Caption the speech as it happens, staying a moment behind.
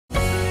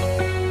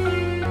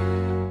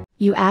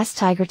You ask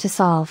Tiger to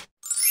solve.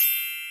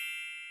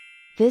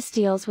 This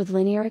deals with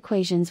linear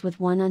equations with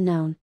one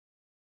unknown.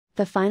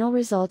 The final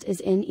result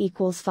is n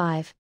equals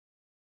 5.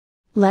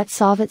 Let's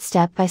solve it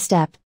step by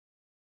step.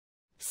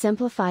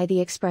 Simplify the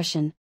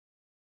expression.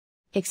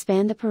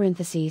 Expand the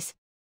parentheses.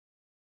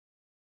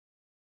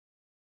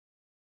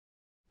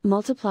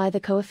 Multiply the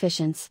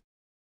coefficients.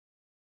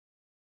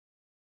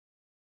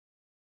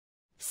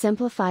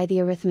 Simplify the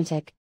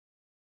arithmetic.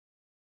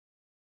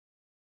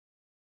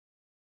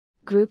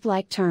 Group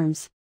like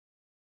terms.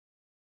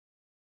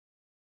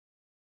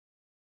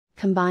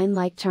 Combine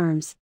like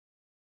terms.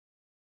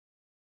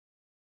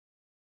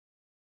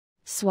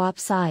 Swap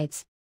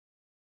sides.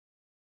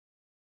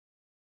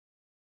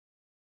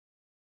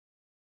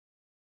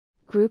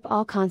 Group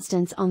all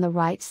constants on the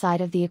right side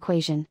of the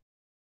equation.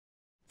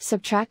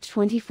 Subtract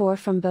 24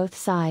 from both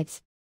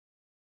sides.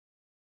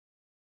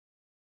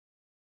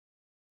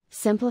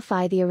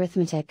 Simplify the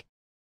arithmetic.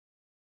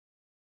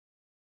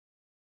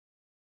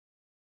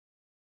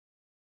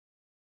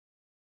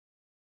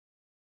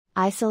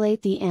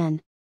 Isolate the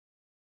n.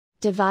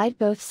 Divide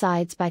both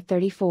sides by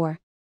 34.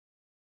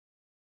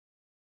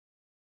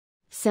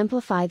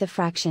 Simplify the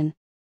fraction.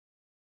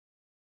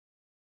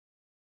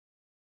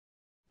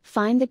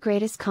 Find the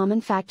greatest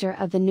common factor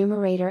of the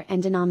numerator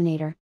and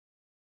denominator.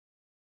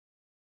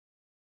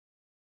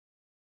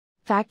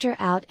 Factor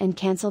out and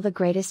cancel the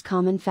greatest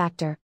common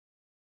factor.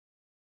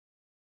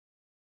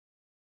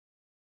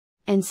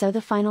 And so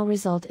the final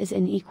result is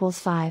n equals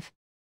 5.